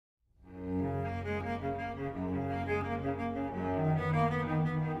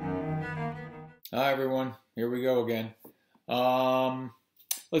Hi everyone, here we go again. Um,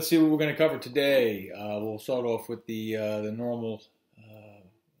 let's see what we're going to cover today. We'll start off with the normal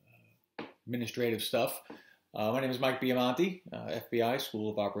administrative stuff. My name is Mike Biamonte, FBI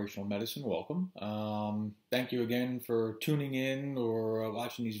School of Operational Medicine. Welcome. Thank you again for tuning in or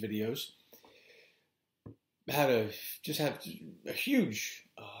watching these videos. Just had a huge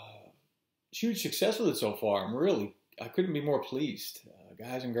success with it so far. I couldn't be more pleased.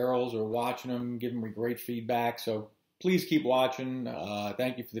 Guys and girls are watching them, giving me great feedback. So please keep watching.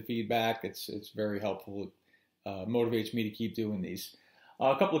 Thank you for the feedback. It's very helpful. It motivates me to keep doing these.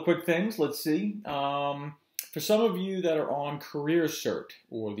 A couple of quick things. Let's see. For some of you that are on Career Cert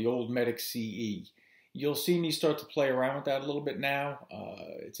or the old Medic CE, you'll see me start to play around with that a little bit now.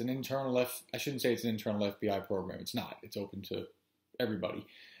 It's an internal I shouldn't say it's an internal FBI program. It's not. It's open to everybody.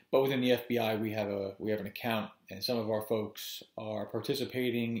 But within the FBI, we have an account, and some of our folks are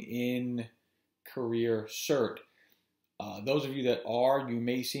participating in Career Cert. Those of you that are, you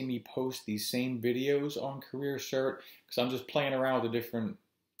may see me post these same videos on Career Cert because I'm just playing around with a different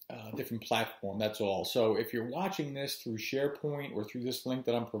platform. That's all. So if you're watching this through SharePoint or through this link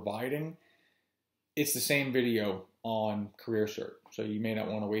that I'm providing, it's the same video on Career Cert. So you may not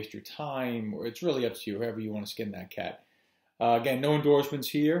want to waste your time, or it's really up to you, however you want to skin that cat. Again, no endorsements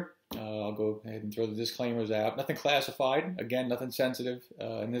here. I'll go ahead and throw the disclaimers out. Nothing classified. Again, nothing sensitive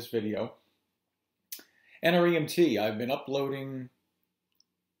in this video. NREMT, I've been uploading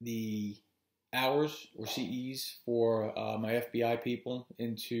the hours or CEs for my FBI people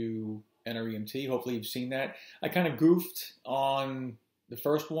into NREMT. Hopefully you've seen that. I kind of goofed on the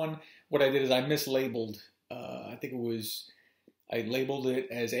first one. What I did is I mislabeled, I labeled it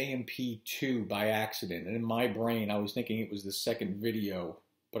as AMP2 by accident, and in my brain I was thinking it was the second video,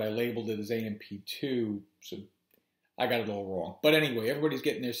 but I labeled it as AMP2, so I got it all wrong. But anyway, everybody's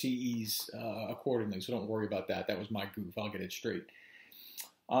getting their CEs accordingly, so don't worry about that. That was my goof. I'll get it straight.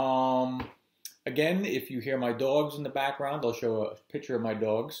 Again, if you hear my dogs in the background, I'll show a picture of my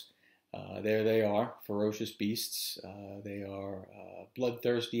dogs. There they are, ferocious beasts. They are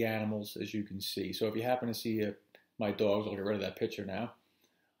bloodthirsty animals, as you can see. So if you happen to see my dogs, I'll get rid of that picture now.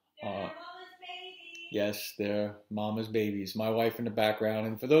 Yes, they're mama's babies. My wife in the background.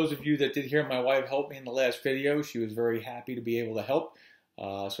 And for those of you that did hear my wife help me in the last video, she was very happy to be able to help.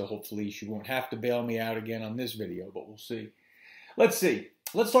 So hopefully she won't have to bail me out again on this video, but we'll see. Let's see.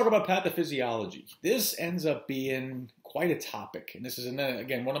 Let's talk about pathophysiology. This ends up being quite a topic. And this is,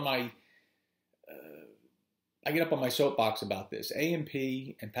 again, one of my... I get up on my soapbox about this.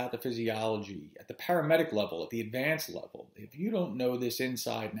 A&P and pathophysiology at the paramedic level, at the advanced level. If you don't know this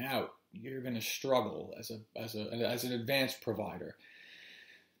inside and out, you're going to struggle as an advanced provider.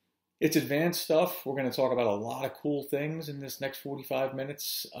 It's advanced stuff. We're going to talk about a lot of cool things in this next 45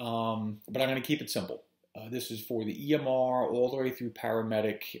 minutes, but I'm going to keep it simple. This is for the EMR all the way through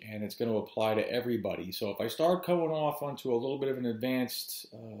paramedic, and it's going to apply to everybody. So if I start going off onto a little bit of an advanced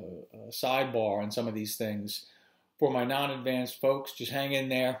sidebar on some of these things, for my non-advanced folks, just hang in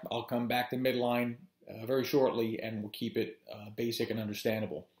there. I'll come back to midline very shortly, and we'll keep it basic and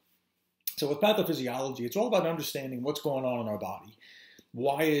understandable. So with pathophysiology, it's all about understanding what's going on in our body.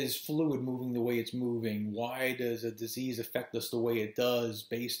 Why is fluid moving the way it's moving? Why does a disease affect us the way it does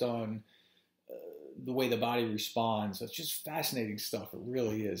based on the way the body responds? It's just fascinating stuff. It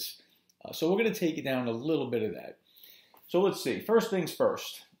really is. So we're going to take you down a little bit of that. So let's see. First things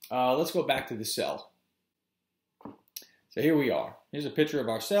first. Let's go back to the cell. So here we are. Here's a picture of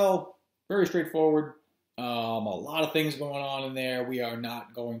our cell. Very straightforward. A lot of things going on in there. We are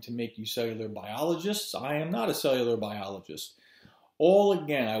not going to make you cellular biologists. I am not a cellular biologist. All,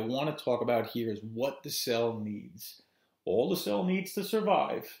 again, I want to talk about here is what the cell needs. All the cell needs to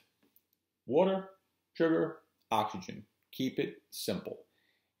survive: water, sugar, oxygen. Keep it simple.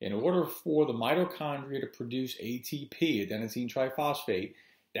 In order for the mitochondria to produce ATP, adenosine triphosphate,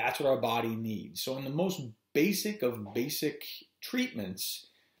 that's what our body needs. So in the most basic of basic treatments,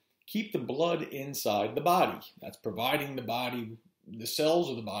 keep the blood inside the body. That's providing the body, the cells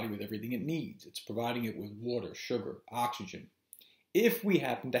of the body, with everything it needs. It's providing it with water, sugar, oxygen. If we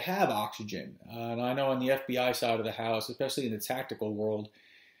happen to have oxygen, and I know on the FBI side of the house, especially in the tactical world,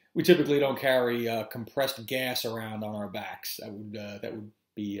 we typically don't carry compressed gas around on our backs. That would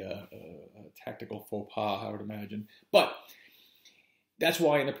be a tactical faux pas, I would imagine. But that's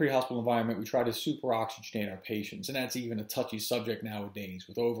why in the pre-hospital environment, we try to super-oxygenate our patients. And that's even a touchy subject nowadays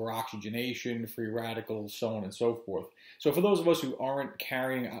with over-oxygenation, free radicals, so on and so forth. So for those of us who aren't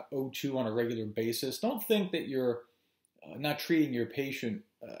carrying O2 on a regular basis, don't think that you're not treating your patient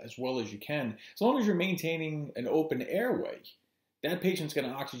as well as you can. As long as you're maintaining an open airway, that patient's going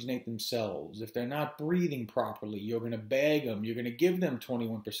to oxygenate themselves. If they're not breathing properly, you're going to bag them. You're going to give them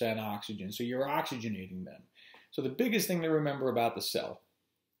 21% oxygen, so you're oxygenating them. So the biggest thing to remember about the cell: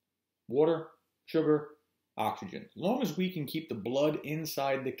 water, sugar, oxygen. As long as we can keep the blood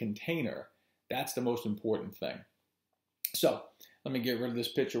inside the container, that's the most important thing. So let me get rid of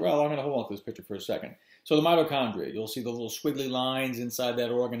this picture. Well, I'm going to hold on to this picture for a second. So the mitochondria, you'll see the little squiggly lines inside that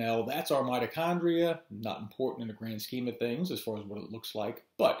organelle. That's our mitochondria. Not important in the grand scheme of things as far as what it looks like,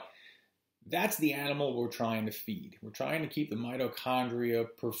 but that's the animal we're trying to feed. We're trying to keep the mitochondria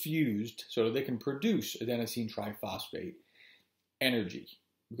perfused so that they can produce adenosine triphosphate energy.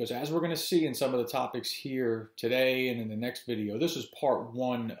 Because as we're going to see in some of the topics here today and in the next video, this is part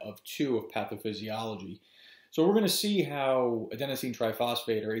 1 of 2 of pathophysiology. So we're going to see how adenosine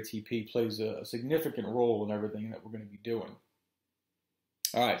triphosphate, or ATP, plays a significant role in everything that we're going to be doing.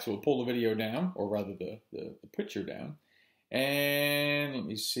 All right, so we'll pull the video down, or rather the picture down. And let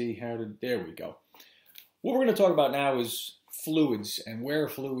me see there we go. What we're going to talk about now is fluids and where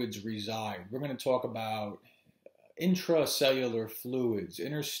fluids reside. We're going to talk about intracellular fluids,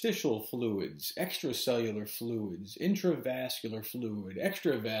 interstitial fluids, extracellular fluids, intravascular fluid,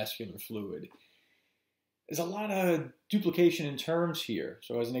 extravascular fluid. There's a lot of duplication in terms here.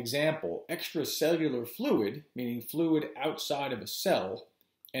 So as an example, extracellular fluid, meaning fluid outside of a cell,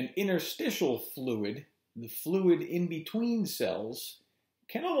 and interstitial fluid, the fluid in between cells,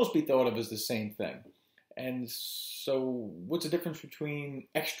 can almost be thought of as the same thing. And so what's the difference between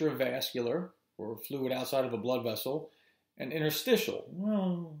extravascular, or fluid outside of a blood vessel, and interstitial?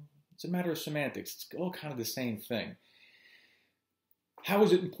 Well, it's a matter of semantics. It's all kind of the same thing. How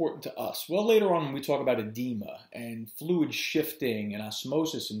is it important to us? Well, later on when we talk about edema and fluid shifting and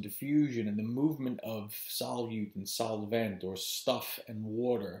osmosis and diffusion and the movement of solute and solvent, or stuff and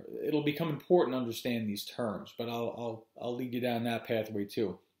water, it'll become important to understand these terms, but I'll lead you down that pathway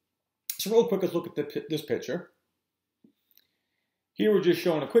too. So real quick, let's look at this picture. Here we're just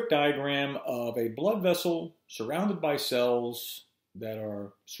showing a quick diagram of a blood vessel surrounded by cells that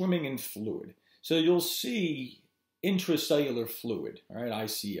are swimming in fluid. So you'll see intracellular fluid, all right,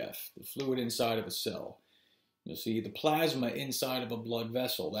 ICF, the fluid inside of a cell. You'll see the plasma inside of a blood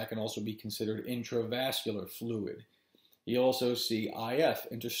vessel. That can also be considered intravascular fluid. You also see IF,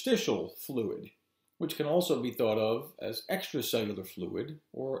 interstitial fluid, which can also be thought of as extracellular fluid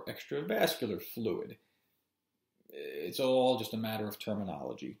or extravascular fluid. It's all just a matter of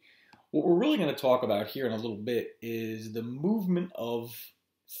terminology. What we're really going to talk about here in a little bit is the movement of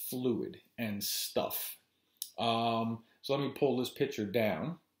fluid and stuff. So let me pull this picture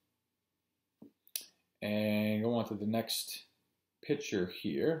down and go on to the next picture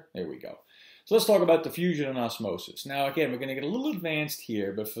here. There we go. So let's talk about diffusion and osmosis. Now, again, we're going to get a little advanced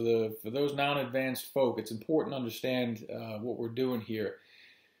here, but for those non-advanced folk, it's important to understand what we're doing here,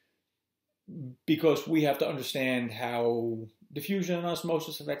 because we have to understand how diffusion and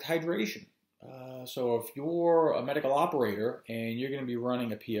osmosis affect hydration. So if you're a medical operator and you're going to be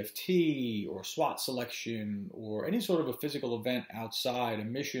running a PFT or SWAT selection or any sort of a physical event outside, a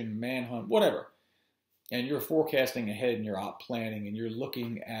mission, manhunt, whatever, and you're forecasting ahead and you're op planning and you're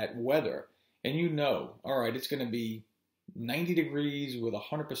looking at weather, and you know, all right, it's going to be 90 degrees with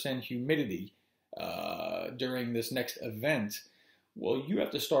 100% humidity during this next event, well, you have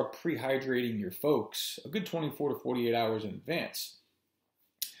to start pre-hydrating your folks a good 24 to 48 hours in advance.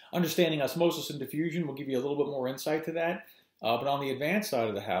 Understanding osmosis and diffusion will give you a little bit more insight to that. But on the advanced side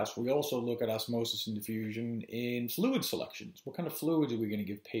of the house, we also look at osmosis and diffusion in fluid selections. What kind of fluids are we going to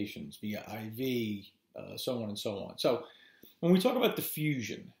give patients via IV, so on and so on. So when we talk about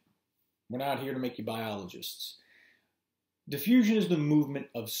diffusion, we're not here to make you biologists. Diffusion is the movement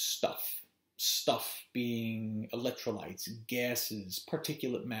of stuff. Stuff being electrolytes, gases,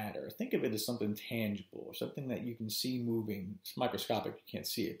 particulate matter. Think of it as something tangible, or something that you can see moving. It's microscopic, you can't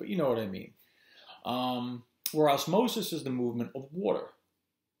see it, but you know what I mean. Where osmosis is the movement of water.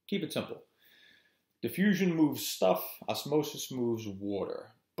 Keep it simple. Diffusion moves stuff, osmosis moves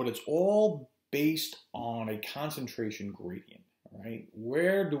water, but it's all based on a concentration gradient, right?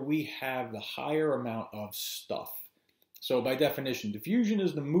 Where do we have the higher amount of stuff? So by definition, diffusion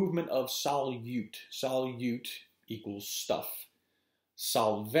is the movement of solute. Solute equals stuff.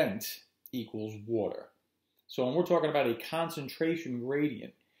 Solvent equals water. So when we're talking about a concentration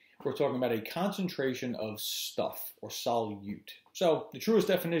gradient, we're talking about a concentration of stuff or solute. So the truest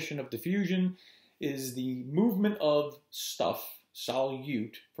definition of diffusion is the movement of stuff,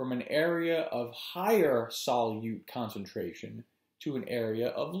 solute, from an area of higher solute concentration to an area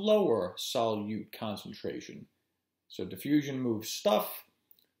of lower solute concentration. So diffusion moves stuff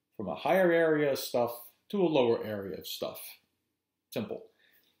from a higher area of stuff to a lower area of stuff. Simple.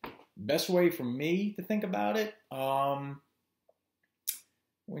 Best way for me to think about it,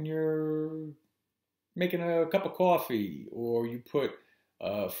 when you're making a cup of coffee, or you put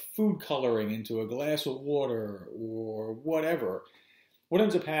food coloring into a glass of water or whatever, what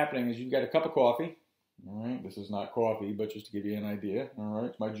ends up happening is you've got a cup of coffee. All right, this is not coffee, but just to give you an idea. All right,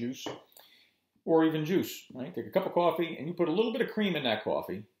 it's my juice, or even juice. Right, take a cup of coffee and you put a little bit of cream in that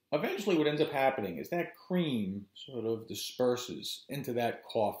coffee. Eventually, what ends up happening is that cream sort of disperses into that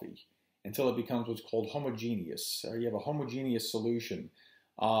coffee until it becomes what's called homogeneous. You have a homogeneous solution,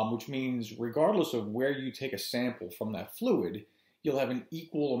 which means regardless of where you take a sample from that fluid, you'll have an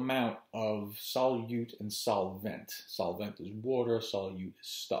equal amount of solute and solvent. Solvent is water, solute is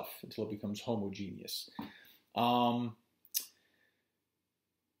stuff, until it becomes homogeneous.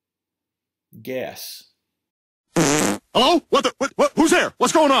 Gas. Hello? What? Who's there?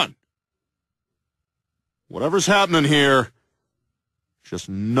 What's going on? Whatever's happening here, just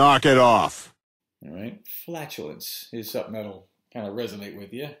knock it off. All right. Flatulence is something that'll kind of resonate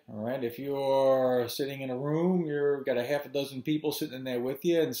with you. All right. If you're sitting in a room, you've got a half a dozen people sitting in there with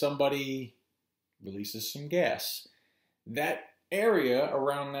you, and somebody releases some gas. That area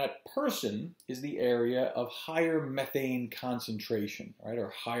around that person is the area of higher methane concentration, right,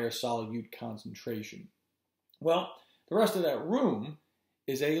 or higher solute concentration. Well, the rest of that room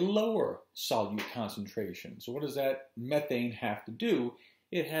is a lower solute concentration. So what does that methane have to do?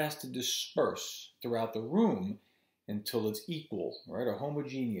 It has to disperse throughout the room until it's equal, right, or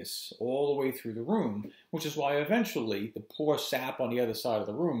homogeneous all the way through the room, which is why eventually the poor sap on the other side of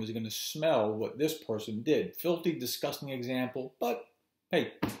the room is going to smell what this person did. Filthy, disgusting example, but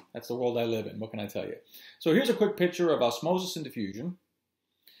hey, that's the world I live in. What can I tell you? So here's a quick picture of osmosis and diffusion,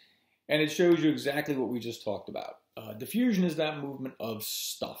 and it shows you exactly what we just talked about. Diffusion is that movement of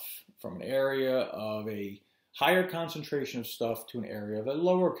stuff from an area of a higher concentration of stuff to an area of a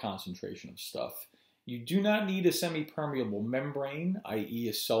lower concentration of stuff. You do not need a semi-permeable membrane, i.e.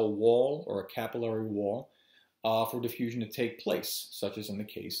 a cell wall or a capillary wall, for diffusion to take place, such as in the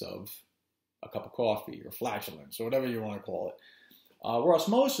case of a cup of coffee or flatulence or whatever you want to call it. Where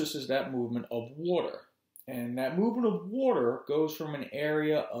osmosis is that movement of water. And that movement of water goes from an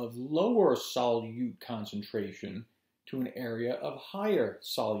area of lower solute concentration to an area of higher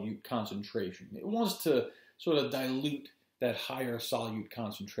solute concentration. It wants to sort of dilute that higher solute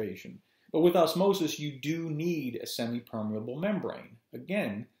concentration. But with osmosis, you do need a semi-permeable membrane.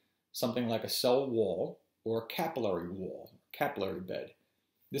 Again, something like a cell wall or a capillary wall, capillary bed.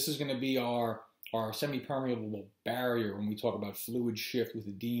 This is going to be our semi-permeable barrier when we talk about fluid shift with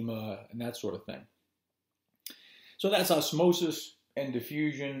edema and that sort of thing. So that's osmosis and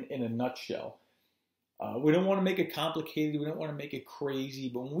diffusion in a nutshell. We don't want to make it complicated. We don't want to make it crazy.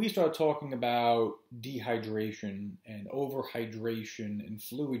 But when we start talking about dehydration and overhydration and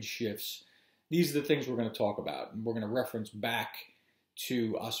fluid shifts, these are the things we're going to talk about. And we're going to reference back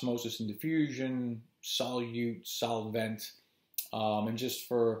to osmosis and diffusion, solute, solvent, and just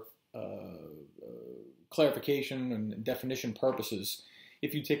for clarification and definition purposes,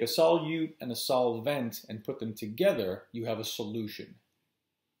 if you take a solute and a solvent and put them together, you have a solution.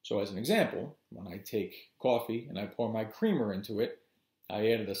 So as an example, when I take coffee and I pour my creamer into it,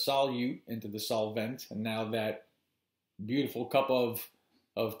 I added a solute into the solvent, and now that beautiful cup of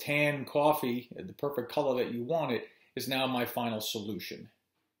tan coffee, the perfect color that you want it, is now my final solution.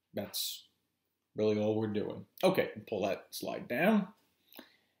 That's really all we're doing. Okay, pull that slide down.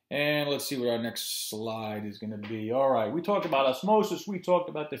 And let's see what our next slide is going to be. All right, we talked about osmosis. We talked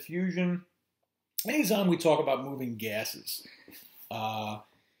about diffusion. Anytime we talk about moving gases,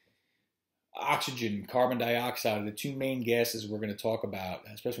 oxygen, carbon dioxide are the two main gases we're going to talk about,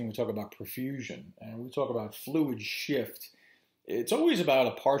 especially when we talk about perfusion. And we talk about fluid shift. It's always about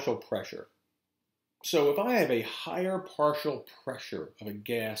a partial pressure. So if I have a higher partial pressure of a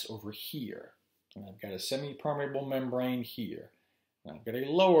gas over here, and I've got a semi-permeable membrane here, and I've got a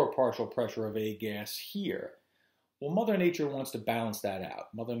lower partial pressure of a gas here, well, Mother Nature wants to balance that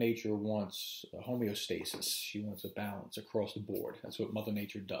out. Mother Nature wants homeostasis. She wants a balance across the board. That's what Mother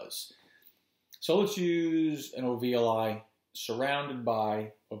Nature does. So let's use an alveoli surrounded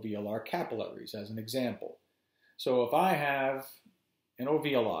by alveolar capillaries as an example. So if I have an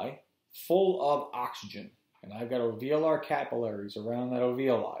alveoli full of oxygen, and I've got alveolar capillaries around that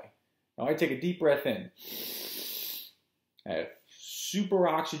alveoli, now I take a deep breath in. I have super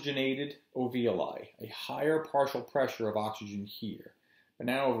oxygenated alveoli, a higher partial pressure of oxygen here. But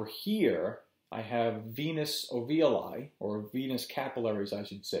now over here, I have venous alveoli, or venous capillaries, I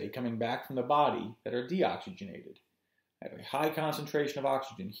should say, coming back from the body that are deoxygenated. I have a high concentration of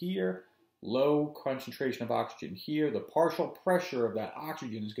oxygen here, Low concentration of oxygen here. The partial pressure of that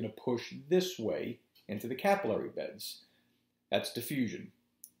oxygen is going to push this way into the capillary beds. That's diffusion,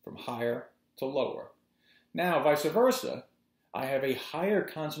 from higher to lower. Now, vice versa, I have a higher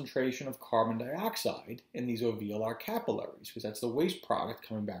concentration of carbon dioxide in these alveolar capillaries, because that's the waste product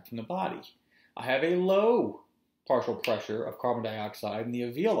coming back from the body. I have a low partial pressure of carbon dioxide in the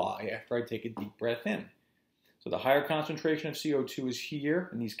alveoli after I take a deep breath in. So the higher concentration of CO2 is here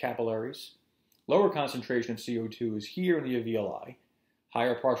in these capillaries. Lower concentration of CO2 is here in the alveoli.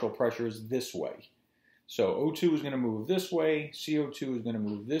 Higher partial pressure is this way. So O2 is going to move this way. CO2 is going to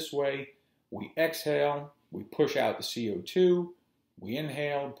move this way. We exhale. We push out the CO2. We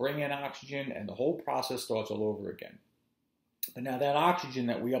inhale, bring in oxygen, and the whole process starts all over again. But now that oxygen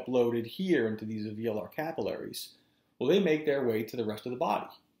that we uploaded here into these alveolar capillaries, well, they make their way to the rest of the body,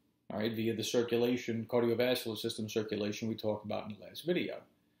 all right, via the circulation, cardiovascular system circulation we talked about in the last video.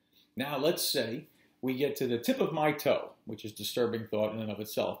 Now, let's say we get to the tip of my toe, which is a disturbing thought in and of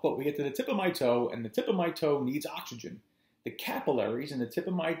itself, but we get to the tip of my toe, and the tip of my toe needs oxygen. The capillaries in the tip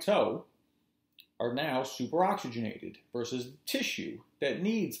of my toe are now superoxygenated versus the tissue that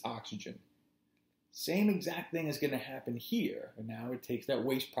needs oxygen. Same exact thing is going to happen here, and now it takes that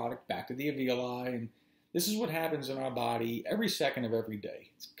waste product back to the alveoli, and this is what happens in our body every second of every day.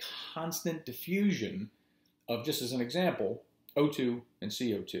 It's constant diffusion of, just as an example, O2 and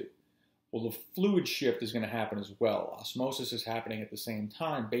CO2. Well, the fluid shift is going to happen as well. Osmosis is happening at the same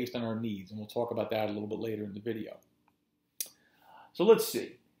time based on our needs, and we'll talk about that a little bit later in the video. So let's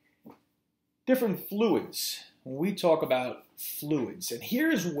see. Different fluids. When we talk about fluids, and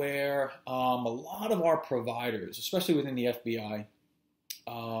here's where a lot of our providers, especially within the FBI,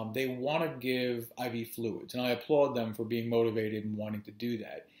 they want to give IV fluids, and I applaud them for being motivated and wanting to do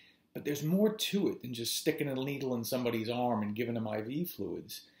that. But there's more to it than just sticking a needle in somebody's arm and giving them IV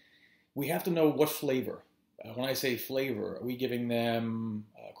fluids. We have to know what flavor. When I say flavor, are we giving them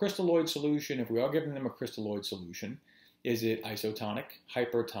a crystalloid solution? If we are giving them a crystalloid solution, is it isotonic,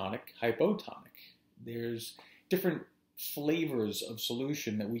 hypertonic, hypotonic? There's different flavors of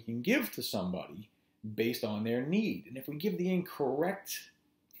solution that we can give to somebody based on their need. And if we give the incorrect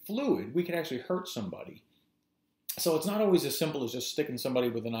fluid, we can actually hurt somebody. So it's not always as simple as just sticking somebody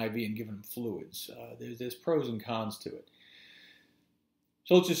with an IV and giving them fluids. There's pros and cons to it.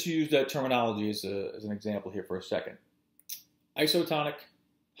 So let's just use that terminology as an example here for a second. Isotonic,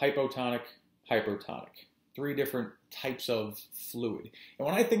 hypotonic, hypertonic. 3 different types of fluid. And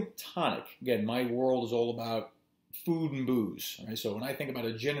when I think tonic, again, my world is all about food and booze. Right? So when I think about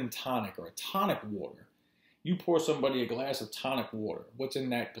a gin and tonic or a tonic water, you pour somebody a glass of tonic water. What's in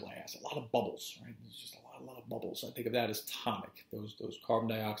that glass? A lot of bubbles, right? There's just a lot of bubbles. I think of that as tonic, those carbon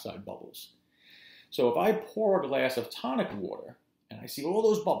dioxide bubbles. So if I pour a glass of tonic water and I see all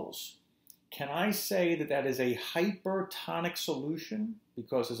those bubbles, can I say that that is a hypertonic solution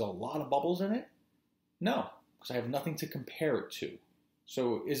because there's a lot of bubbles in it? No, because I have nothing to compare it to.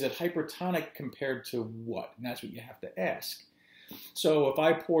 So is it hypertonic compared to what? And that's what you have to ask. So if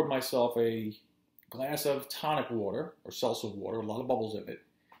I poured myself a glass of tonic water or seltzer water, a lot of bubbles in it,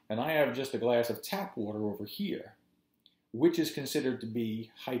 and I have just a glass of tap water over here, which is considered to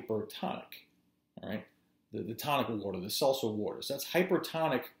be hypertonic, all right? The tonic water, the seltzer water. So that's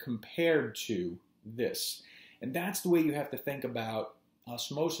hypertonic compared to this. And that's the way you have to think about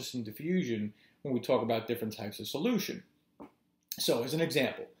osmosis and diffusion when we talk about different types of solution. So as an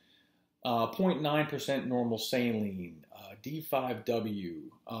example, 0.9% normal saline, D5W,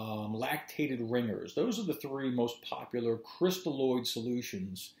 lactated ringers. Those are the 3 most popular crystalloid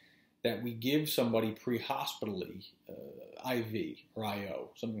solutions that we give somebody pre-hospitally, IV or IO,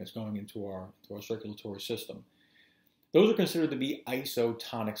 something that's going into our circulatory system. Those are considered to be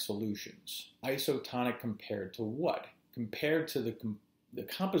isotonic solutions. Isotonic compared to what? Compared to the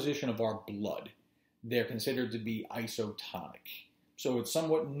composition of our blood. They're considered to be isotonic. So it's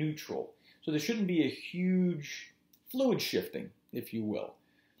somewhat neutral. So there shouldn't be a huge fluid shifting, if you will.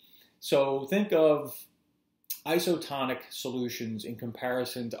 So think of isotonic solutions in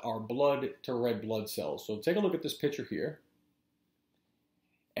comparison to our blood to red blood cells. So take a look at this picture here.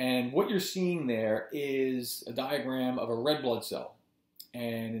 And what you're seeing there is a diagram of a red blood cell.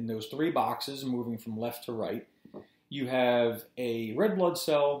 And in those 3 boxes, moving from left to right, you have a red blood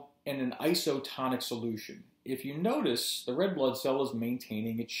cell and an isotonic solution. If you notice, the red blood cell is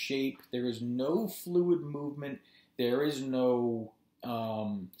maintaining its shape. There is no fluid movement. There is no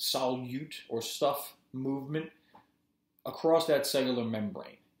solute or stuff movement across that cellular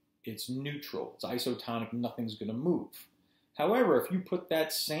membrane. It's neutral. It's isotonic. Nothing's going to move. However, if you put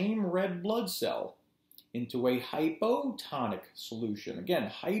that same red blood cell into a hypotonic solution.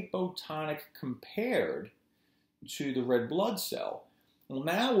 Again, hypotonic compared to the red blood cell. Well,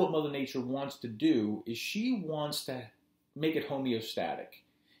 now what Mother Nature wants to do is she wants to make it homeostatic.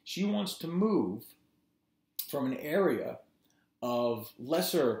 She wants to move from an area of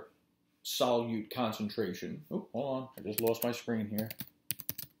lesser solute concentration. Oh, hold on, I just lost my screen here.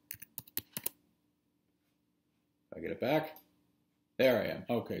 I get it back. There I am.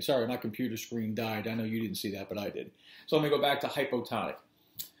 Okay, sorry, my computer screen died. I know you didn't see that, but I did. So let me go back to hypotonic.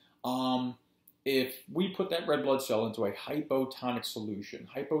 If we put that red blood cell into a hypotonic solution,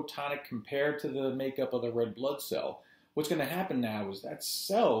 hypotonic compared to the makeup of the red blood cell, what's going to happen now is that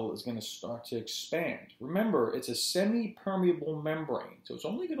cell is going to start to expand. Remember, it's a semi-permeable membrane, so it's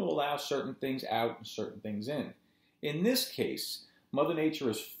only going to allow certain things out and certain things in. In this case, Mother Nature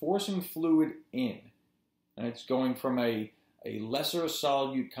is forcing fluid in, and it's going from a lesser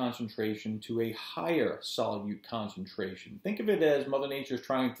solute concentration to a higher solute concentration. Think of it as Mother Nature is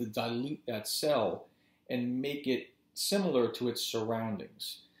trying to dilute that cell and make it similar to its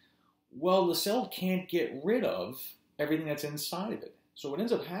surroundings. Well, the cell can't get rid of everything that's inside of it. So what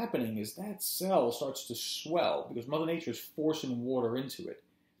ends up happening is that cell starts to swell because Mother Nature is forcing water into it.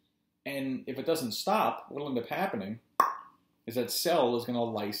 And if it doesn't stop, what will end up happening is that cell is going to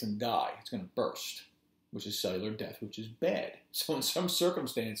lyse and die. It's going to burst, which is cellular death, which is bad. So in some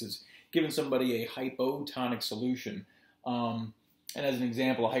circumstances, giving somebody a hypotonic solution, and as an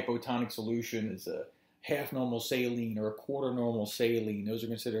example, a hypotonic solution is a half normal saline or a quarter normal saline. Those are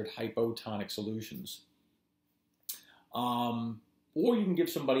considered hypotonic solutions. Or you can give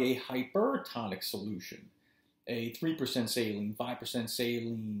somebody a hypertonic solution, a 3% saline, 5%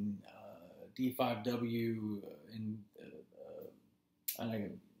 saline, D5W, and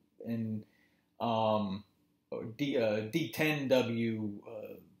D10W.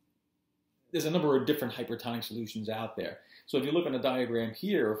 There's a number of different hypertonic solutions out there. So if you look on the diagram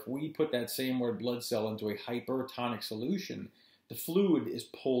here, if we put that same red blood cell into a hypertonic solution, the fluid is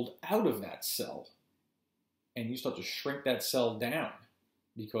pulled out of that cell. And you start to shrink that cell down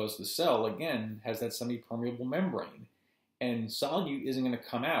because the cell, again, has that semi-permeable membrane. And solute isn't going to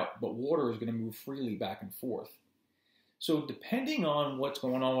come out, but water is going to move freely back and forth. So depending on what's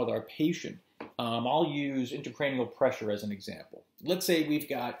going on with our patient, I'll use intracranial pressure as an example. Let's say we've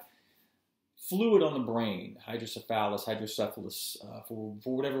got fluid on the brain, hydrocephalus, hydrocephalus, for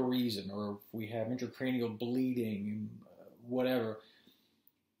whatever reason, or if we have intracranial bleeding, whatever.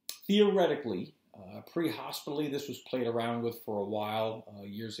 Theoretically, pre-hospitally, this was played around with for a while,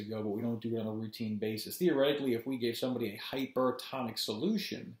 years ago, but we don't do it on a routine basis. Theoretically, if we gave somebody a hypertonic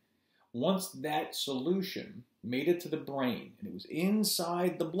solution, once that solution made it to the brain and it was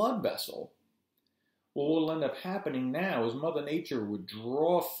inside the blood vessel, what will end up happening now is Mother Nature would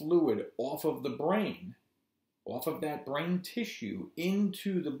draw fluid off of the brain, off of that brain tissue,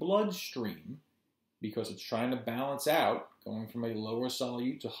 into the bloodstream, because it's trying to balance out, going from a lower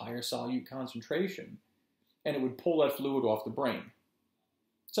solute to higher solute concentration, and it would pull that fluid off the brain.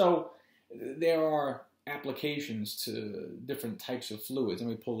 So there are applications to different types of fluids. Let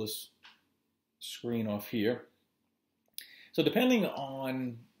me pull this screen off here. So depending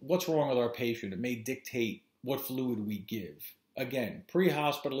on what's wrong with our patient, it may dictate what fluid we give. Again,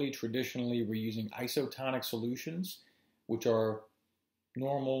 pre-hospitally, traditionally, we're using isotonic solutions, which are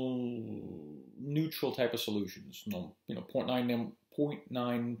normal, neutral type of solutions.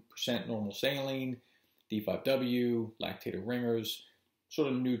 0.9% normal saline, D5W, lactated ringers,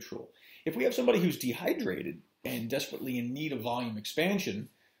 sort of neutral. If we have somebody who's dehydrated and desperately in need of volume expansion,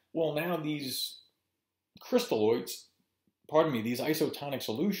 well, now these crystalloids, these isotonic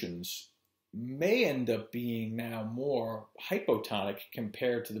solutions may end up being now more hypotonic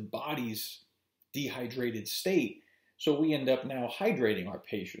compared to the body's dehydrated state. So we end up now hydrating our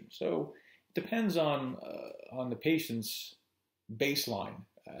patient. So it depends on the patient's baseline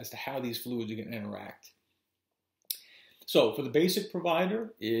as to how these fluids are going to interact. So for the basic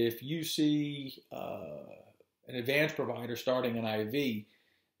provider, if you see an advanced provider starting an IV,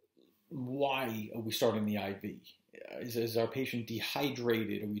 why are we starting the IV? Is our patient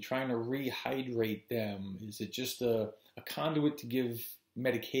dehydrated? Are we trying to rehydrate them? Is it just a conduit to give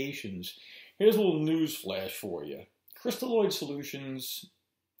medications? Here's a little news flash for you. Crystalloid solutions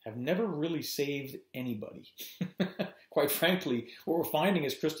have never really saved anybody. Quite frankly, what we're finding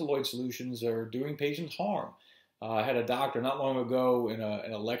is crystalloid solutions are doing patients harm. I had a doctor not long ago in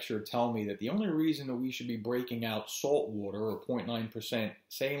a lecture tell me that the only reason that we should be breaking out salt water or 0.9%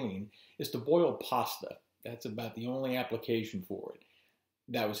 saline is to boil pasta. That's about the only application for it.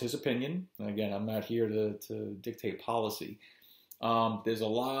 That was his opinion. And again, I'm not here to dictate policy. There's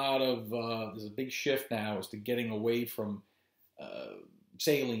a big shift now as to getting away from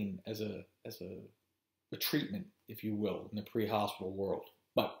saline as a treatment, if you will, in the pre-hospital world.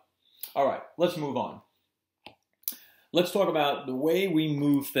 But all right, let's move on. Let's talk about the way we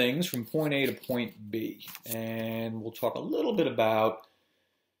move things from point A to point B, and we'll talk a little bit about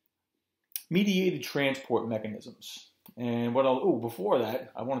mediated transport mechanisms. And before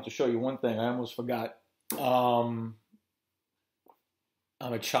that, I wanted to show you one thing. I almost forgot. I'm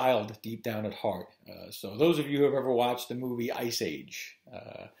a child deep down at heart. So those of you who have ever watched the movie Ice Age,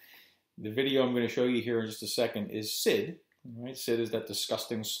 the video I'm going to show you here in just a second is Sid. Right? Sid is that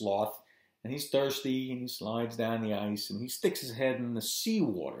disgusting sloth. And he's thirsty, and he slides down the ice, and he sticks his head in the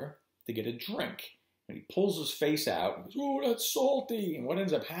seawater to get a drink. And he pulls his face out, and goes, "Oh, that's salty." And what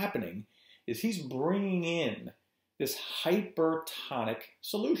ends up happening is he's bringing in this hypertonic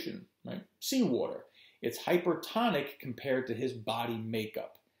solution, right? Seawater. It's hypertonic compared to his body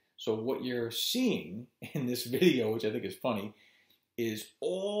makeup. So what you're seeing in this video, which I think is funny, is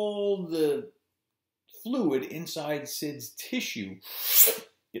all the fluid inside Sid's tissue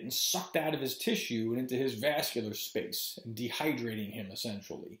getting sucked out of his tissue and into his vascular space and dehydrating him,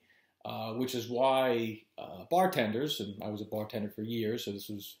 essentially, which is why bartenders, and I was a bartender for years, so this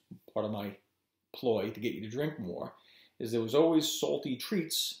was part of my ploy to get you to drink more, is there was always salty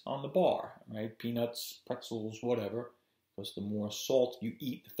treats on the bar, right? Peanuts, pretzels, whatever, because the more salt you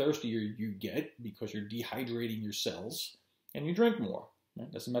eat, the thirstier you get because you're dehydrating your cells, and you drink more.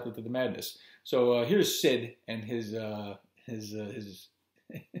 Right? That's the method to the madness. So here's Sid and his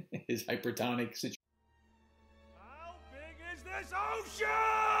his hypertonic situation. How big is this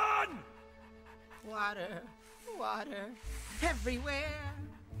ocean? Water, water, everywhere.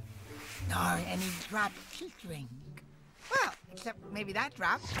 Nor any drop to drink. Well, except maybe that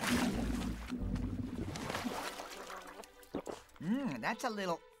drop. That's a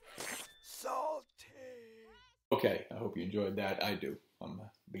little Salty. Okay, I hope you enjoyed that. I do. I'm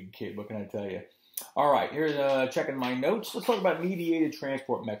a big kid. What can I tell you? All right, here's checking my notes. Let's talk about mediated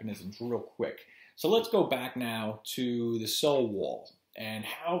transport mechanisms real quick. So let's go back now to the cell wall and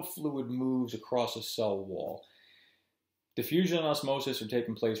how fluid moves across a cell wall. Diffusion and osmosis are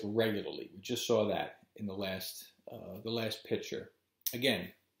taking place regularly. We just saw that in the last picture. Again,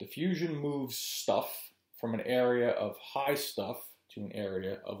 diffusion moves stuff from an area of high stuff to an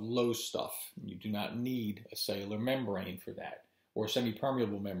area of low stuff. You do not need a cellular membrane for that, or a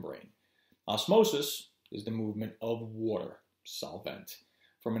semi-permeable membrane. Osmosis is the movement of water, solvent,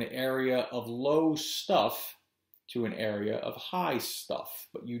 from an area of low stuff to an area of high stuff.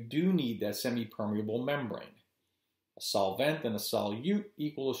 But you do need that semi-permeable membrane. A solvent and a solute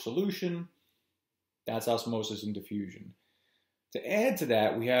equal a solution. That's osmosis and diffusion. To add to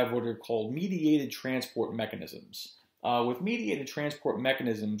that, we have what are called mediated transport mechanisms. With mediated transport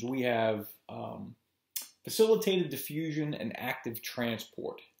mechanisms, we have facilitated diffusion and active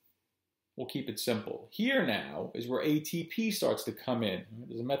transport. We'll keep it simple. Here now is where ATP starts to come in.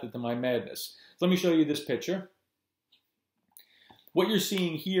 There's a method to my madness. So let me show you this picture. What you're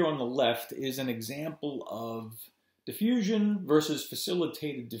seeing here on the left is an example of diffusion versus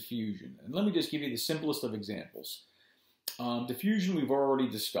facilitated diffusion. And let me just give you the simplest of examples. Diffusion we've already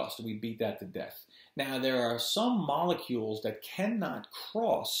discussed. We beat that to death. Now there are some molecules that cannot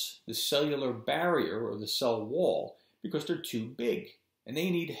cross the cellular barrier or the cell wall because they're too big. And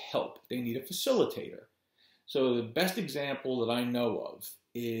they need help. They need a facilitator. So the best example that I know of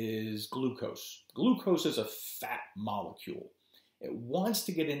is glucose. Glucose is a fat molecule. It wants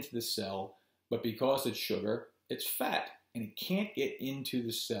to get into the cell, but because it's sugar, it's fat. And it can't get into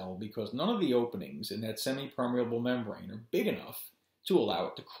the cell because none of the openings in that semi-permeable membrane are big enough to allow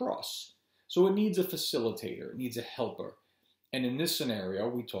it to cross. So it needs a facilitator. It needs a helper. And in this scenario,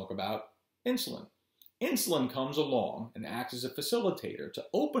 we talk about insulin. Insulin comes along and acts as a facilitator to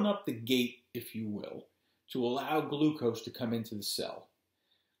open up the gate, if you will, to allow glucose to come into the cell.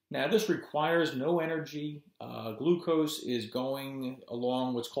 Now, this requires no energy. Glucose is going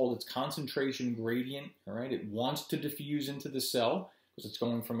along what's called its concentration gradient. All right, it wants to diffuse into the cell because it's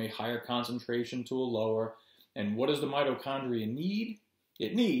going from a higher concentration to a lower. And what does the mitochondria need?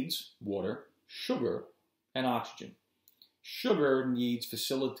 It needs water, sugar, and oxygen. Sugar needs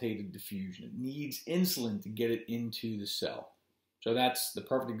facilitated diffusion. It needs insulin to get it into the cell. So that's the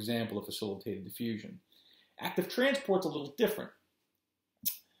perfect example of facilitated diffusion. Active transport's a little different.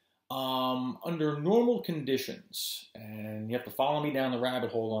 Under normal conditions, and you have to follow me down the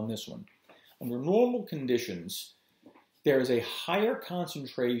rabbit hole on this one. Under normal conditions, there is a higher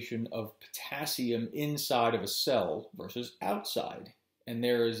concentration of potassium inside of a cell versus outside. and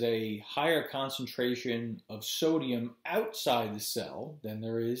there is a higher concentration of sodium outside the cell than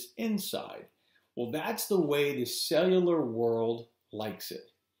there is inside. Well, that's the way the cellular world likes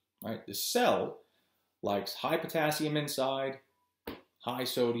it, right? The cell likes high potassium inside, high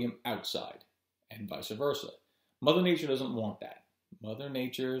sodium outside, and vice versa. Mother Nature doesn't want that. Mother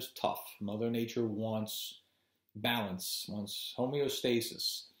Nature is tough. Mother Nature wants balance, wants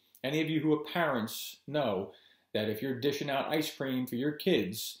homeostasis. Any of you who are parents know that if you're dishing out ice cream for your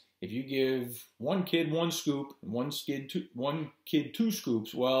kids, if you give one kid one scoop and one kid two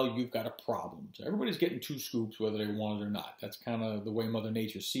scoops, well, you've got a problem. So everybody's getting 2 scoops whether they want it or not. That's kind of the way Mother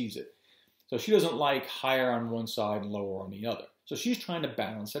Nature sees it. So she doesn't like higher on one side and lower on the other. So she's trying to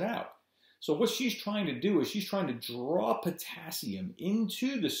balance it out. So what she's trying to do is she's trying to draw potassium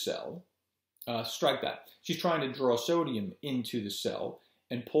into the cell. Strike that. She's trying to draw sodium into the cell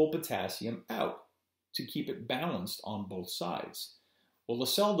and pull potassium out to keep it balanced on both sides. Well, the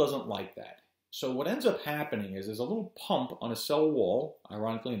cell doesn't like that. So what ends up happening is there's a little pump on a cell wall,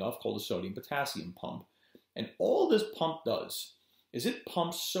 ironically enough, called a sodium-potassium pump. And all this pump does is it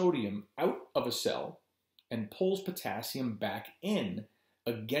pumps sodium out of a cell and pulls potassium back in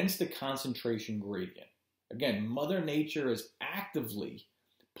against the concentration gradient. Again, Mother Nature is actively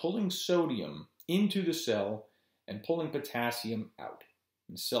pulling sodium into the cell and pulling potassium out.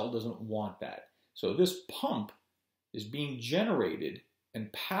 And the cell doesn't want that. So this pump is being generated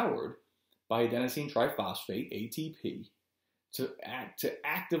and powered by adenosine triphosphate, ATP, to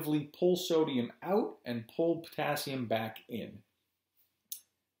actively pull sodium out and pull potassium back in.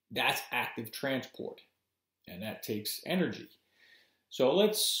 That's active transport, and that takes energy. So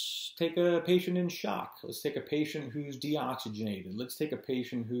let's take a patient in shock. Let's take a patient who's deoxygenated. Let's take a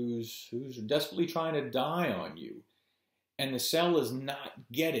patient who's desperately trying to die on you, and the cell is not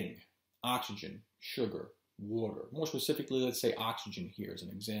getting oxygen, sugar, water. More specifically, let's say oxygen here as an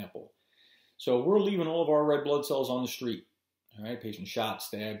example. So we're leaving all of our red blood cells on the street. All right, patient shot,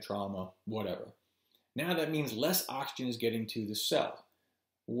 stabbed, trauma, whatever. Now that means less oxygen is getting to the cell.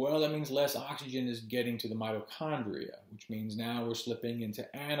 Well, that means less oxygen is getting to the mitochondria, which means now we're slipping into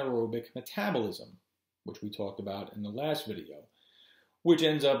anaerobic metabolism, which we talked about in the last video, which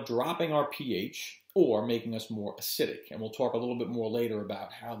ends up dropping our pH or making us more acidic. And we'll talk a little bit more later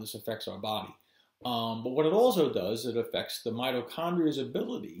about how this affects our body. But what it also does, it affects the mitochondria's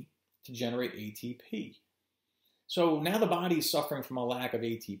ability to generate ATP. So now the body is suffering from a lack of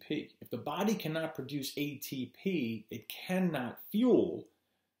ATP. If the body cannot produce ATP, it cannot fuel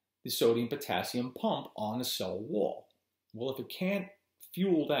the sodium-potassium pump on the cell wall. Well, if it can't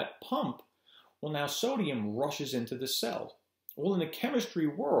fuel that pump, well, now sodium rushes into the cell. Well, in the chemistry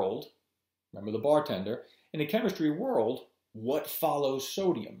world, remember the bartender, in the chemistry world, what follows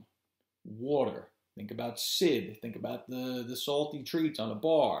sodium? Water. Think about Sid. Think about the salty treats on a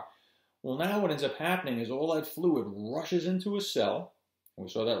bar. Well, now what ends up happening is all that fluid rushes into a cell. And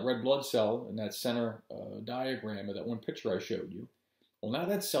we saw that red blood cell in that center diagram of that one picture I showed you. Well, now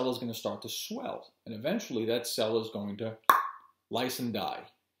that cell is going to start to swell. And eventually that cell is going to lyse and die.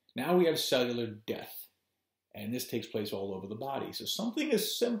 Now we have cellular death. And this takes place all over the body. So something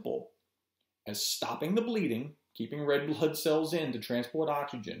as simple as stopping the bleeding, keeping red blood cells in to transport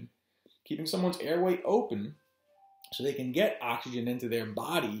oxygen, keeping someone's airway open so they can get oxygen into their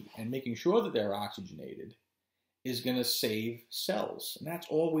body and making sure that they're oxygenated is going to save cells. And that's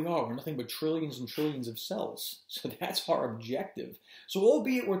all we are. We're nothing but trillions and trillions of cells. So that's our objective. So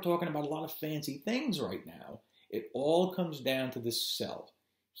albeit we're talking about a lot of fancy things right now, it all comes down to this cell.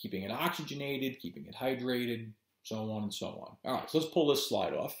 Keeping it oxygenated, keeping it hydrated, so on and so on. All right, so let's pull this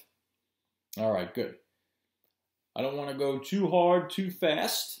slide off. All right, good. I don't want to go too hard, too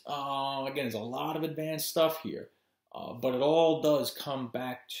fast. Again, there's a lot of advanced stuff here. But it all does come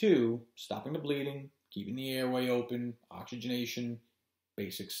back to stopping the bleeding, keeping the airway open, oxygenation,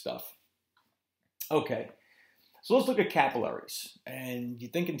 basic stuff. Okay, so let's look at capillaries. And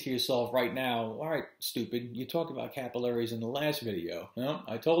you're thinking to yourself right now, all right, stupid, you talked about capillaries in the last video. No,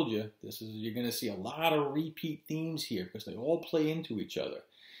 I told you, you're going to see a lot of repeat themes here because they all play into each other.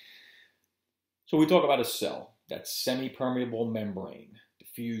 So we talk about a cell, that semi-permeable membrane,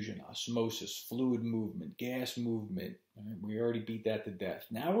 diffusion, osmosis, fluid movement, gas movement. Right? We already beat that to death.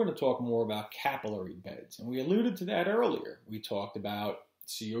 Now we're going to talk more about capillary beds. And we alluded to that earlier. We talked about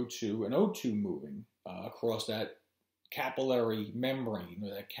CO2 and O2 moving across that capillary membrane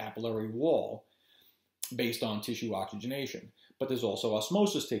or that capillary wall based on tissue oxygenation. But there's also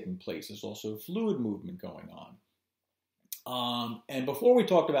osmosis taking place. There's also fluid movement going on. And before we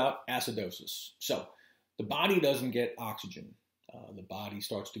talked about acidosis. So the body doesn't get oxygen. The body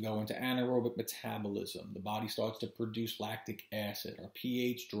starts to go into anaerobic metabolism. The body starts to produce lactic acid. Our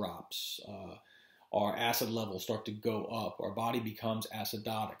pH drops. Our acid levels start to go up. Our body becomes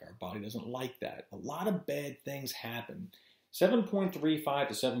acidotic. Our body doesn't like that. A lot of bad things happen. 7.35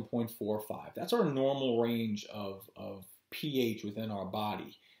 to 7.45. That's our normal range of pH within our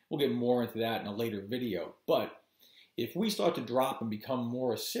body. We'll get more into that in a later video. But if we start to drop and become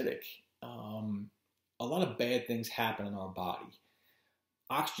more acidic, a lot of bad things happen in our body.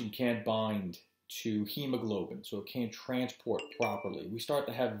 Oxygen can't bind to hemoglobin, so it can't transport properly. We start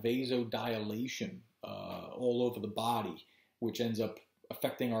to have vasodilation all over the body, which ends up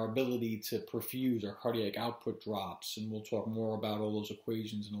affecting our ability to perfuse. Our cardiac output drops, and we'll talk more about all those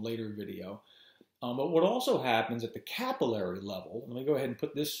equations in a later video. But what also happens at the capillary level, let me go ahead and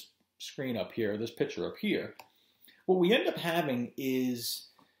put this screen up here, this picture up here. What we end up having is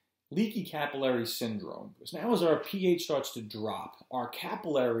leaky capillary syndrome. Because now as our pH starts to drop, our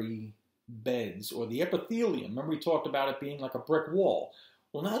capillary beds, or the epithelium, remember we talked about it being like a brick wall.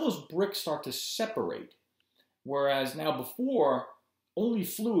 Well, now those bricks start to separate. Whereas now before, only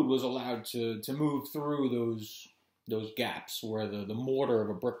fluid was allowed to move through those gaps where the mortar of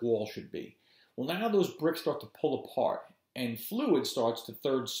a brick wall should be. Well, now those bricks start to pull apart, and fluid starts to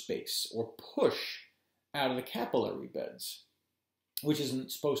third space, or push out of the capillary beds, which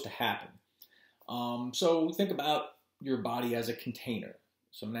isn't supposed to happen. So think about your body as a container.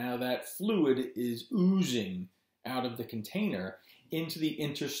 So now that fluid is oozing out of the container into the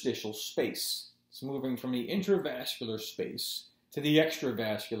interstitial space. It's moving from the intravascular space to the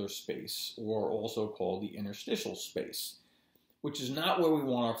extravascular space, or also called the interstitial space, which is not where we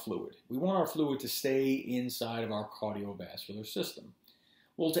want our fluid. We want our fluid to stay inside of our cardiovascular system.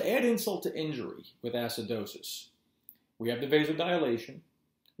 Well, to add insult to injury with acidosis, we have the vasodilation,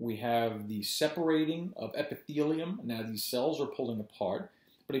 we have the separating of epithelium. Now these cells are pulling apart.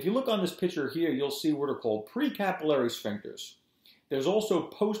 But if you look on this picture here, you'll see what are called precapillary sphincters. There's also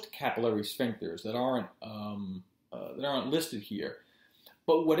postcapillary sphincters that aren't listed here.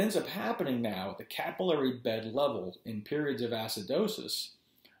 But what ends up happening now at the capillary bed level in periods of acidosis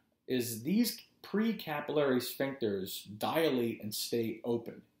is these precapillary sphincters dilate and stay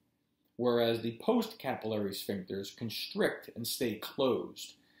open, whereas the postcapillary sphincters constrict and stay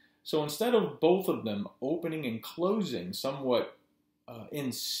closed. So instead of both of them opening and closing somewhat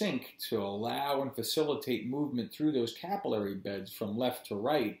in sync to allow and facilitate movement through those capillary beds from left to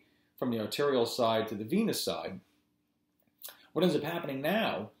right, from the arterial side to the venous side, what ends up happening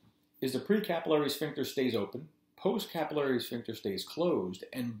now is the precapillary sphincter stays open, postcapillary sphincter stays closed,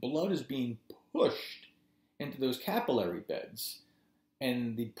 and blood is being pushed into those capillary beds.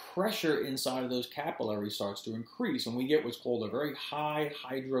 And the pressure inside of those capillaries starts to increase, and we get what's called a very high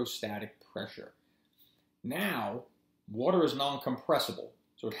hydrostatic pressure. Now, water is non-compressible,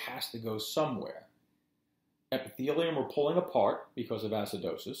 so it has to go somewhere. Epithelium we're pulling apart because of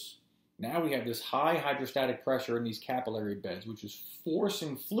acidosis. Now we have this high hydrostatic pressure in these capillary beds, which is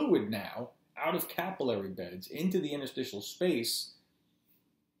forcing fluid now out of capillary beds into the interstitial space,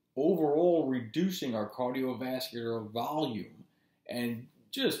 overall reducing our cardiovascular volume. And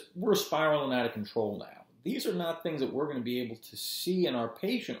just, we're spiraling out of control now. These are not things that we're going to be able to see in our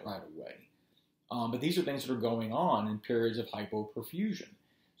patient right away. But these are things that are going on in periods of hypoperfusion.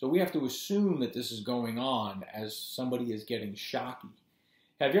 So we have to assume that this is going on as somebody is getting shocky.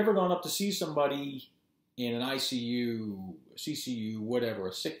 Have you ever gone up to see somebody in an ICU, CCU, whatever,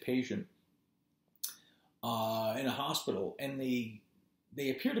 a sick patient in a hospital, and they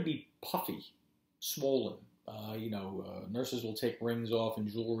appear to be puffy, swollen? Nurses will take rings off and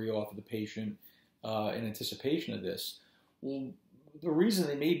jewelry off of the patient in anticipation of this. Well, the reason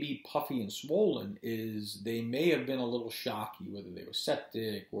they may be puffy and swollen is they may have been a little shocky, whether they were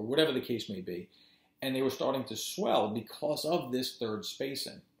septic or whatever the case may be, and they were starting to swell because of this third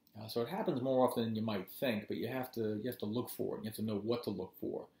spacing. So it happens more often than you might think, but you have to look for it. You have to know what to look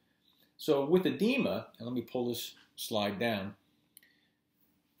for. So with edema, and let me pull this slide down.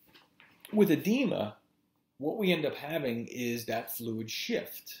 With edema, what we end up having is that fluid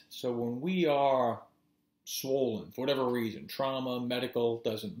shift. So when we are swollen, for whatever reason, trauma, medical,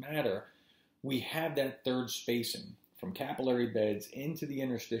 doesn't matter, we have that third spacing from capillary beds into the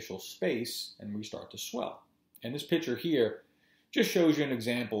interstitial space, and we start to swell. And this picture here just shows you an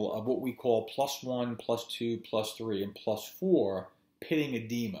example of what we call +1, +2, +3, and +4 pitting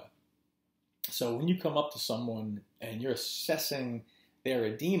edema. So when you come up to someone and you're assessing their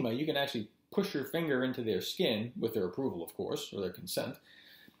edema, you can actually push your finger into their skin, with their approval, of course, or their consent,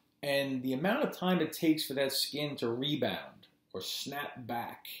 and the amount of time it takes for that skin to rebound or snap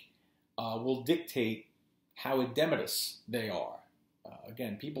back will dictate how edematous they are.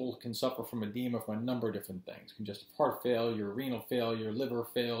 Again, people can suffer from edema from a number of different things: congestive heart failure, renal failure, liver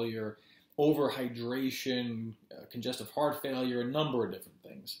failure, overhydration, congestive heart failure, a number of different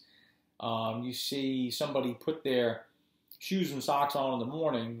things. You see somebody put their shoes and socks on in the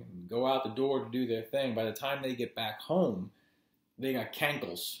morning and go out the door to do their thing. By the time they get back home, they got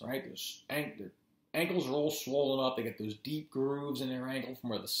cankles, right? Their ankles are all swollen up. They get those deep grooves in their ankle from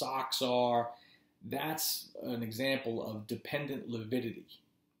where the socks are. That's an example of dependent lividity.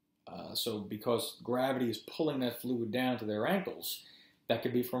 So because gravity is pulling that fluid down to their ankles, that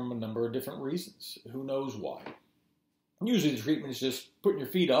could be from a number of different reasons. Who knows why? Usually the treatment is just putting your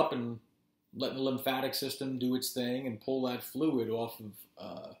feet up and letting the lymphatic system do its thing and pull that fluid off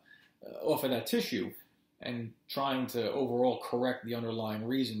of that tissue and trying to overall correct the underlying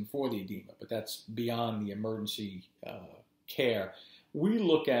reason for the edema. But that's beyond the emergency care. We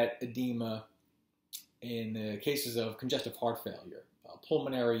look at edema in cases of congestive heart failure,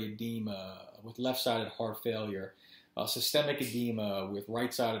 pulmonary edema with left-sided heart failure, systemic edema with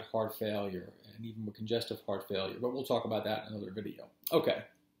right-sided heart failure, and even with congestive heart failure. But we'll talk about that in another video. Okay,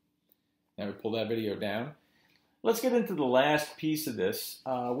 now we pull that video down. Let's get into the last piece of this,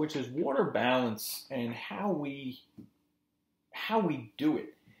 which is water balance and how we do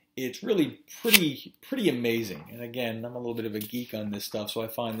it. It's really pretty amazing. And again, I'm a little bit of a geek on this stuff, so I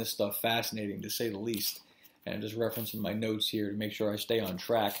find this stuff fascinating, to say the least. And I'm just referencing my notes here to make sure I stay on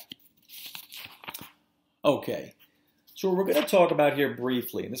track. Okay, so what we're going to talk about here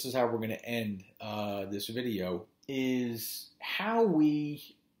briefly, and this is how we're going to end this video, is how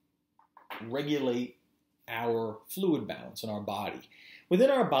we regulate our fluid balance in our body. Within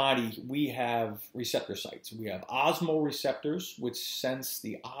our body, we have receptor sites. We have osmoreceptors, which sense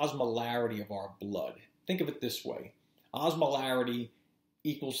the osmolarity of our blood. Think of it this way. Osmolarity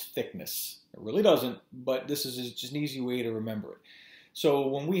equals thickness. It really doesn't, but this is just an easy way to remember it. So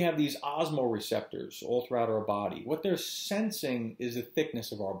when we have these osmoreceptors all throughout our body, what they're sensing is the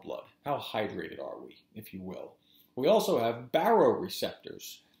thickness of our blood. How hydrated are we, if you will. We also have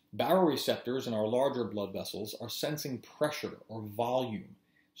baroreceptors. Baroreceptors in our larger blood vessels are sensing pressure or volume.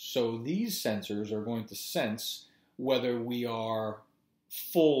 So these sensors are going to sense whether we are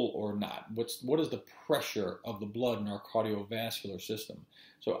full or not. What is the pressure of the blood in our cardiovascular system?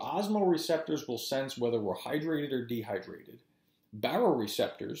 So osmoreceptors will sense whether we're hydrated or dehydrated.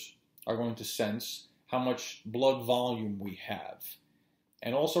 Baroreceptors are going to sense how much blood volume we have.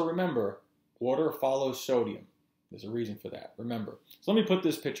 And also remember, water follows sodium. There's a reason for that, remember. So let me put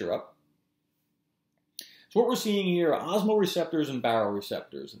this picture up. So what we're seeing here are osmoreceptors and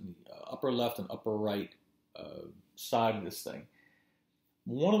baroreceptors in the upper left and upper right side of this thing.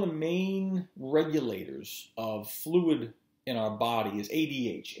 One of the main regulators of fluid in our body is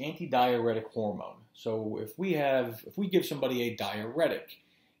ADH, antidiuretic hormone. So if we give somebody a diuretic,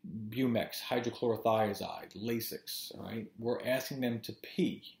 Bumex, hydrochlorothiazide, Lasix, all right, we're asking them to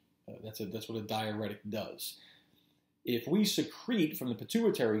pee. That's what a diuretic does. If we secrete from the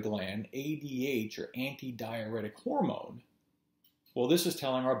pituitary gland ADH, or antidiuretic hormone, well, this is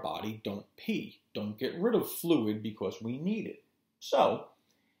telling our body, don't pee. Don't get rid of fluid because we need it. So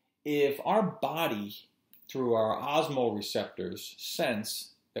if our body, through our osmoreceptors,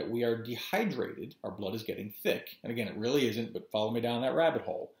 sense that we are dehydrated, our blood is getting thick, and again, it really isn't, but follow me down that rabbit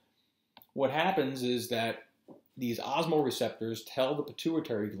hole. What happens is that these osmoreceptors tell the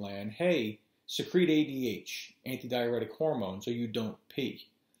pituitary gland, hey, secrete ADH, antidiuretic hormone, so you don't pee.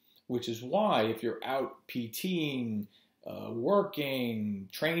 Which is why if you're out PTing, working,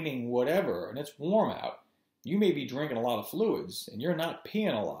 training, whatever, and it's warm out, you may be drinking a lot of fluids and you're not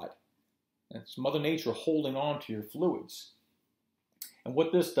peeing a lot. That's Mother Nature holding on to your fluids. And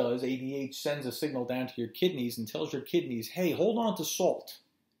what this does, ADH sends a signal down to your kidneys and tells your kidneys, hey, hold on to salt,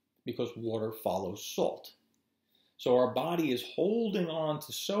 because water follows salt. So our body is holding on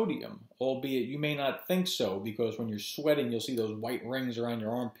to sodium, albeit you may not think so, because when you're sweating, you'll see those white rings around your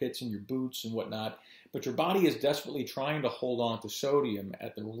armpits and your boots and whatnot. But your body is desperately trying to hold on to sodium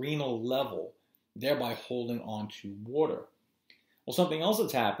at the renal level, thereby holding on to water. Well, something else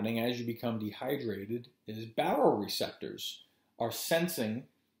that's happening as you become dehydrated is baroreceptors are sensing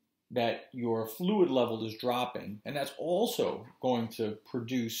that your fluid level is dropping, and that's also going to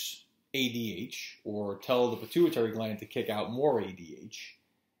produce ADH, or tell the pituitary gland to kick out more ADH,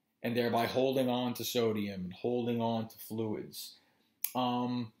 and thereby holding on to sodium and holding on to fluids.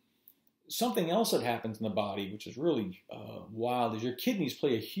 Something else that happens in the body, which is really wild, is your kidneys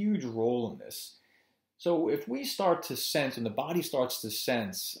play a huge role in this. So if we start to sense, and the body starts to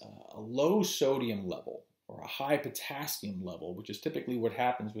sense a low sodium level or a high potassium level, which is typically what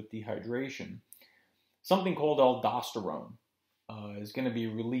happens with dehydration, something called aldosterone is going to be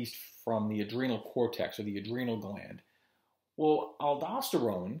released from the adrenal cortex or the adrenal gland. Well,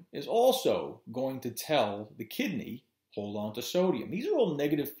 aldosterone is also going to tell the kidney, hold on to sodium. These are all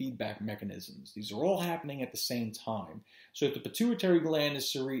negative feedback mechanisms. These are all happening at the same time. So if the pituitary gland is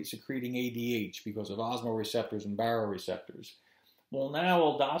secreting ADH because of osmoreceptors and baroreceptors, well, now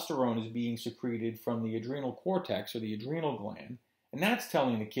aldosterone is being secreted from the adrenal cortex or the adrenal gland, and that's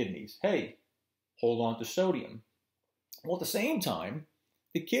telling the kidneys, hey, hold on to sodium. Well, at the same time,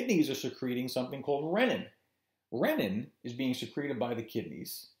 the kidneys are secreting something called renin. Renin is being secreted by the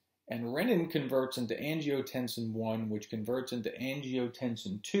kidneys, and renin converts into angiotensin 1, which converts into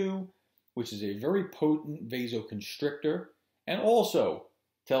angiotensin 2, which is a very potent vasoconstrictor, and also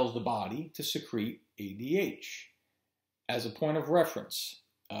tells the body to secrete ADH. As a point of reference,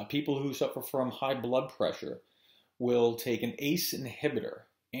 people who suffer from high blood pressure will take an ACE inhibitor,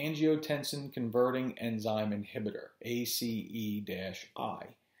 angiotensin converting enzyme inhibitor,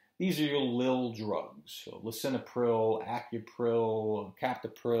 ACE-I. These are your Lil drugs, so lisinopril, Acupril,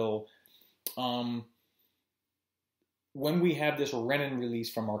 Captopril. When we have this renin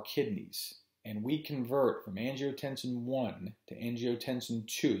release from our kidneys, and we convert from angiotensin 1 to angiotensin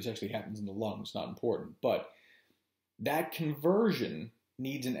 2, this actually happens in the lungs, not important, but that conversion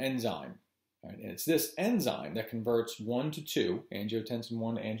needs an enzyme. Right? And it's this enzyme that converts 1 to 2, angiotensin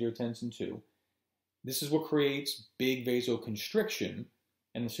 1 to angiotensin 2. This is what creates big vasoconstriction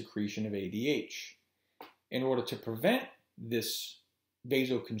and the secretion of ADH. In order to prevent this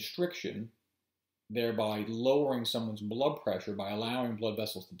vasoconstriction, thereby lowering someone's blood pressure by allowing blood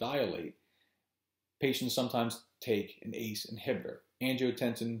vessels to dilate, patients sometimes take an ACE inhibitor,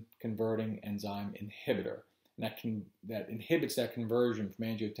 angiotensin converting enzyme inhibitor. That inhibits that conversion from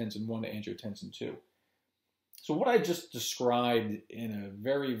angiotensin 1 to angiotensin 2. So what I just described in a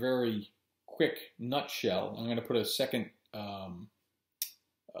very, very quick nutshell, I'm going to put a second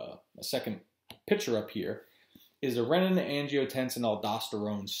picture up here, is a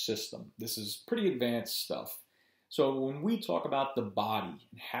renin-angiotensin-aldosterone system. This is pretty advanced stuff. So when we talk about the body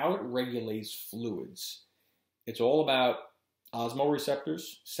and how it regulates fluids, it's all about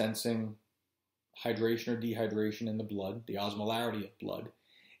osmoreceptors sensing hydration or dehydration in the blood, the osmolarity of blood.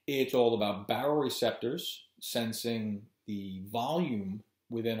 It's all about baroreceptors sensing the volume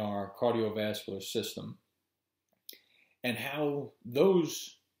within our cardiovascular system, and how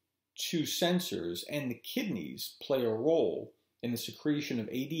those two sensors and the kidneys play a role in the secretion of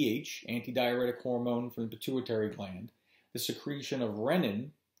ADH, antidiuretic hormone from the pituitary gland, the secretion of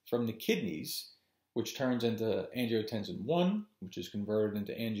renin from the kidneys, which turns into angiotensin 1, which is converted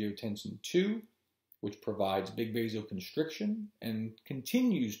into angiotensin 2, which provides big vasoconstriction and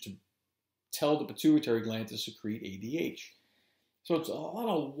continues to tell the pituitary gland to secrete ADH. So it's a lot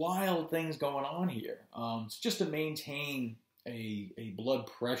of wild things going on here. It's just to maintain a blood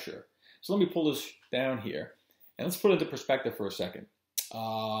pressure. So let me pull this down here, and let's put it into perspective for a second.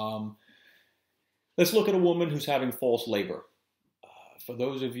 Let's look at a woman who's having false labor. For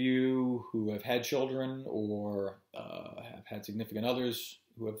those of you who have had children or have had significant others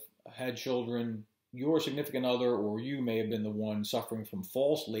who have had children, your significant other or you may have been the one suffering from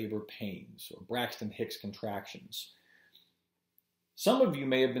false labor pains or Braxton Hicks contractions. Some of you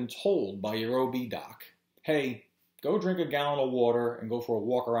may have been told by your OB doc, hey, go drink a gallon of water and go for a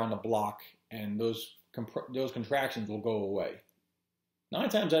walk around the block and those contractions will go away. 9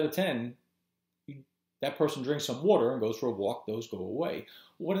 times out of 10, that person drinks some water and goes for a walk, those go away.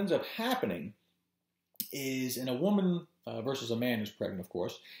 What ends up happening is in a woman versus a man who's pregnant, of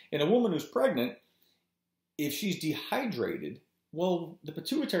course, in a woman who's pregnant, if she's dehydrated, well, the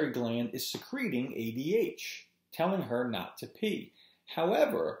pituitary gland is secreting ADH, telling her not to pee.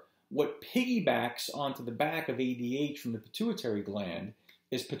 However, what piggybacks onto the back of ADH from the pituitary gland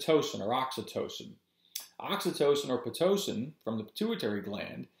is Pitocin or oxytocin. Oxytocin or Pitocin from the pituitary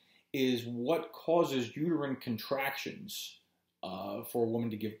gland is what causes uterine contractions for a woman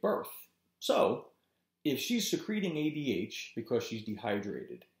to give birth. So, if she's secreting ADH because she's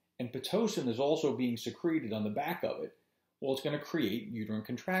dehydrated, and Pitocin is also being secreted on the back of it, well, it's going to create uterine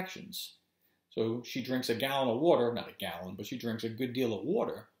contractions. So she drinks a gallon of water, not a gallon, but she drinks a good deal of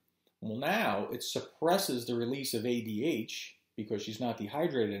water. Well, now it suppresses the release of ADH because she's not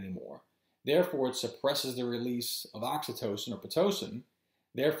dehydrated anymore. Therefore, it suppresses the release of oxytocin or Pitocin.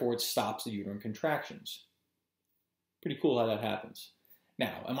 Therefore, it stops the uterine contractions. Pretty cool how that happens.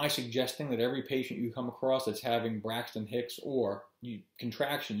 Now, am I suggesting that every patient you come across that's having Braxton Hicks or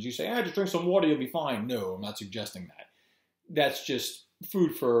contractions, you say, just drink some water, you'll be fine? No, I'm not suggesting that. That's just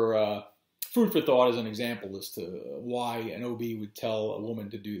food for thought as an example as to why an OB would tell a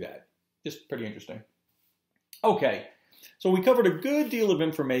woman to do that. Just pretty interesting. Okay, So we covered a good deal of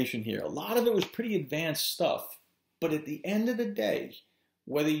information here. A lot of it was pretty advanced stuff. But at the end of the day,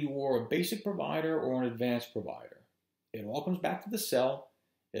 whether you are a basic provider or an advanced provider, it all comes back to the cell.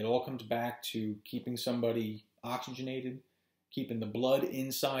 It all comes back to keeping somebody oxygenated, keeping the blood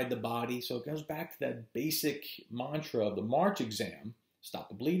inside the body. So it goes back to that basic mantra of the March exam: stop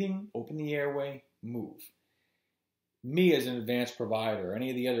the bleeding, open the airway, move. Me as an advanced provider, any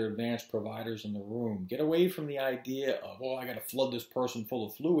of the other advanced providers in the room, get away from the idea of, oh, I got to flood this person full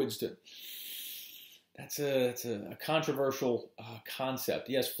of fluids. That's a controversial concept.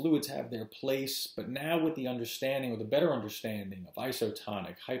 Yes, fluids have their place, but now with the understanding, with a better understanding of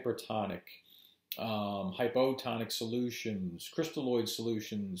isotonic, hypertonic, hypotonic solutions, crystalloid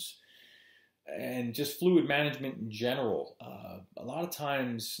solutions, and just fluid management in general, a lot of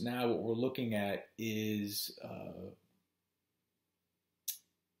times now what we're looking at is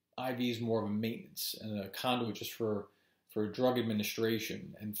IVs more of a maintenance and a conduit just for drug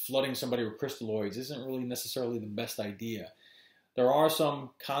administration, and flooding somebody with crystalloids isn't really necessarily the best idea. There are some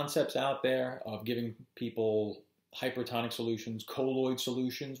concepts out there of giving people hypertonic solutions, colloid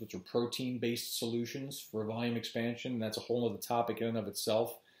solutions, which are protein-based solutions for volume expansion. That's a whole other topic in and of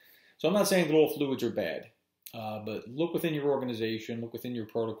itself. So I'm not saying that all fluids are bad, but look within your organization, look within your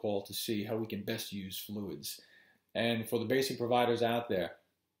protocol to see how we can best use fluids. And for the basic providers out there,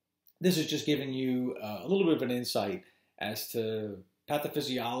 this is just giving you a little bit of an insight as to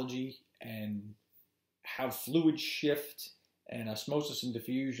pathophysiology and how fluid shift and osmosis and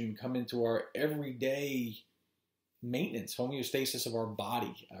diffusion come into our everyday maintenance, homeostasis of our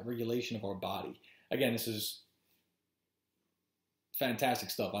body, regulation of our body. Again, this is fantastic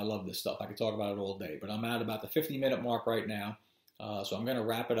stuff. I love this stuff. I could talk about it all day, but I'm at about the 50-minute mark right now, so I'm going to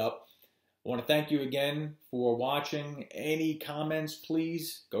wrap it up. I want to thank you again for watching. Any comments,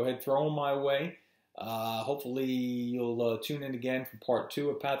 please go ahead, throw them my way. Hopefully you'll tune in again for part 2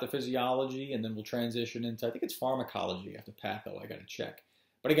 of pathophysiology, and then we'll transition into, I think it's pharmacology after patho. I got to check.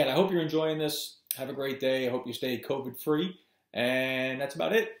 But again, I hope you're enjoying this. Have a great day. I hope you stay COVID-free. And that's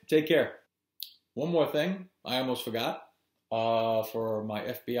about it. Take care. One more thing I almost forgot for my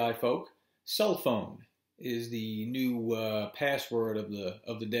FBI folk. Cell phone is the new password of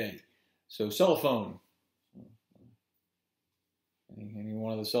the day. So cell phone. Any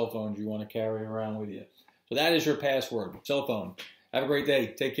one of the cell phones you want to carry around with you. So that is your password, cell phone. Have a great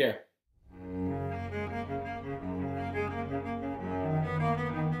day. Take care.